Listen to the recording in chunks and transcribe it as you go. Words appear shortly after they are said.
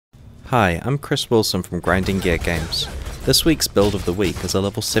Hi, I'm Chris Wilson from Grinding Gear Games. This week's build of the week is a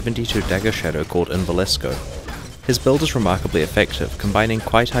level 72 Dagger Shadow called Invalesco. His build is remarkably effective, combining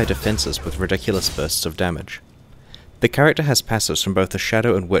quite high defenses with ridiculous bursts of damage. The character has passives from both the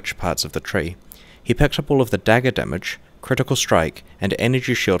Shadow and Witch parts of the tree. He picked up all of the dagger damage, critical strike, and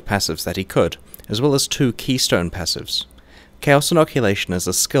energy shield passives that he could, as well as 2 keystone passives. Chaos Inoculation is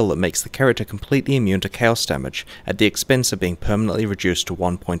a skill that makes the character completely immune to chaos damage at the expense of being permanently reduced to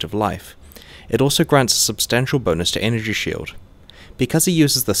 1 point of life. It also grants a substantial bonus to energy shield. Because he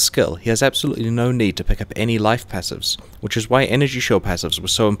uses this skill, he has absolutely no need to pick up any life passives, which is why energy shield passives were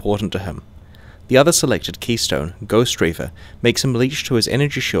so important to him. The other selected keystone, Ghost Reaver, makes him leech to his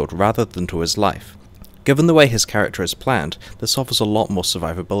energy shield rather than to his life. Given the way his character is planned, this offers a lot more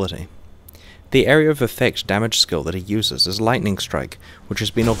survivability. The area of effect damage skill that he uses is Lightning Strike, which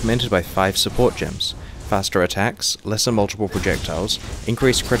has been augmented by 5 support gems: faster attacks, lesser multiple projectiles,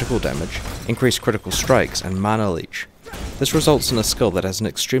 increased critical damage, increased critical strikes, and mana leech. This results in a skill that has an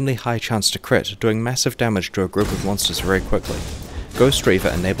extremely high chance to crit, doing massive damage to a group of monsters very quickly. Ghost Reaver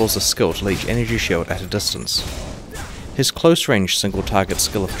enables the skill to leech energy shield at a distance. His close range single target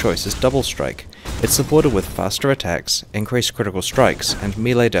skill of choice is Double Strike. It's supported with faster attacks, increased critical strikes, and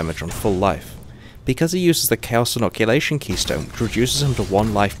melee damage on full life. Because he uses the Chaos Inoculation keystone, which reduces him to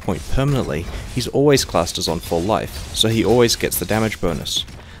 1 life point permanently, he's always classed as on full life, so he always gets the damage bonus.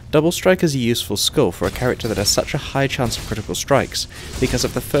 Double Strike is a useful skill for a character that has such a high chance of critical strikes, because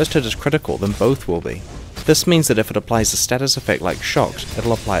if the first hit is critical, then both will be. This means that if it applies a status effect like Shocked,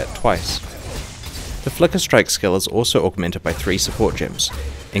 it'll apply it twice. The Flicker Strike skill is also augmented by 3 support gems: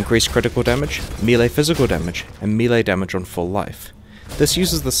 increased critical damage, melee physical damage, and melee damage on full life. This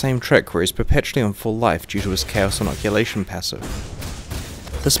uses the same trick where he's perpetually on full life due to his Chaos Inoculation passive.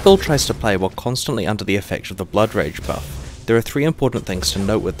 This build tries to play while constantly under the effect of the Blood Rage buff. There are 3 important things to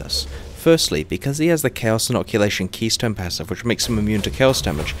note with this. Firstly, because he has the Chaos Inoculation keystone passive which makes him immune to chaos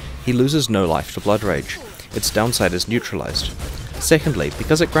damage, he loses no life to Blood Rage. Its downside is neutralized. Secondly,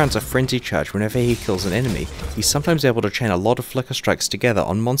 because it grants a frenzy charge whenever he kills an enemy, he's sometimes able to chain a lot of flicker strikes together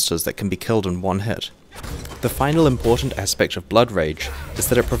on monsters that can be killed in 1 hit. The final important aspect of Blood Rage is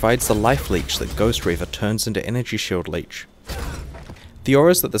that it provides the life leech that Ghost Reaver turns into energy shield leech. The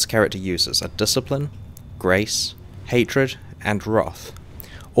auras that this character uses are Discipline, Grace, Hatred, and Wrath.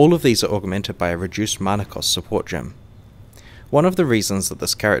 All of these are augmented by a reduced mana cost support gem. One of the reasons that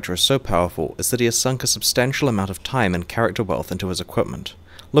this character is so powerful is that he has sunk a substantial amount of time and character wealth into his equipment.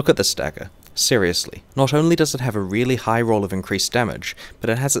 Look at this dagger. Seriously, not only does it have a really high roll of increased damage, but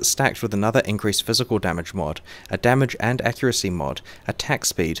it has it stacked with another increased physical damage mod, a damage and accuracy mod, attack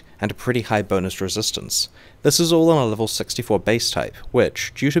speed, and a pretty high bonus resistance. This is all on a level 64 base type,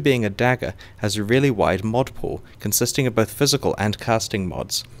 which, due to being a dagger, has a really wide mod pool, consisting of both physical and casting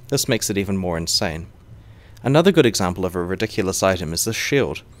mods. This makes it even more insane. Another good example of a ridiculous item is this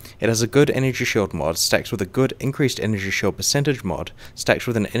shield. It has a good energy shield mod stacked with a good increased energy shield percentage mod, stacked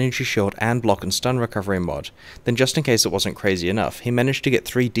with an energy shield and block and stun recovery mod. Then just in case it wasn't crazy enough, he managed to get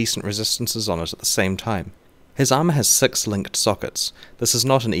 3 decent resistances on it at the same time. His armor has 6 linked sockets. This is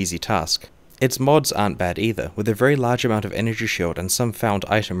not an easy task. Its mods aren't bad either, with a very large amount of energy shield and some found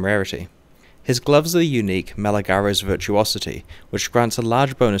item rarity. His gloves are the unique Malagaro's Virtuosity, which grants a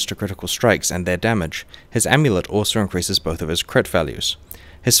large bonus to critical strikes and their damage. His amulet also increases both of his crit values.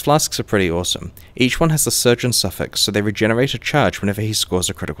 His flasks are pretty awesome. Each one has the Surgeon suffix, so they regenerate a charge whenever he scores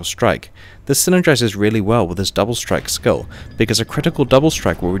a critical strike. This synergizes really well with his Double Strike skill, because a critical double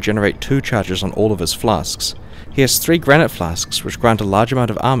strike will regenerate 2 charges on all of his flasks. He has 3 granite flasks, which grant a large amount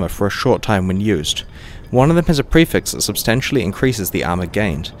of armor for a short time when used. One of them has a prefix that substantially increases the armor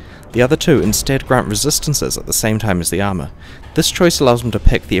gained. The other 2 instead grant resistances at the same time as the armor. This choice allows him to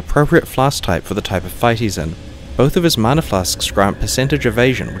pick the appropriate flask type for the type of fight he's in. Both of his mana flasks grant percentage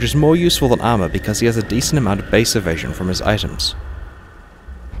evasion, which is more useful than armor because he has a decent amount of base evasion from his items.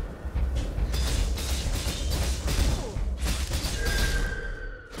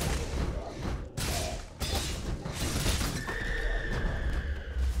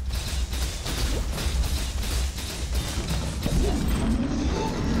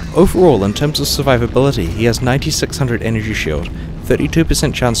 Overall, in terms of survivability, he has 9600 energy shield,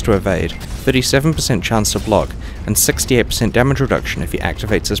 32% chance to evade, 37% chance to block, and 68% damage reduction if he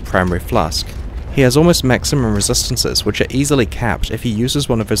activates his primary flask. He has almost maximum resistances, which are easily capped if he uses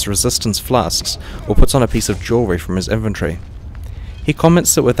one of his resistance flasks, or puts on a piece of jewelry from his inventory. He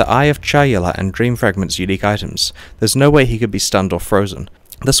comments that with the Eye of Chayela and Dream Fragment's unique items, there's no way he could be stunned or frozen.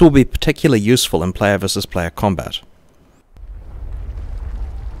 This will be particularly useful in player versus player combat.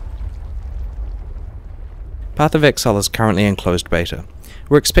 Path of Exile is currently in closed beta.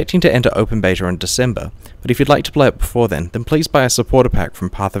 We're expecting to enter open beta in December, but if you'd like to play it before then please buy a supporter pack from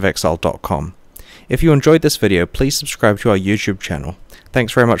pathofexile.com. If you enjoyed this video, please subscribe to our YouTube channel.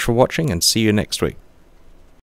 Thanks very much for watching and see you next week.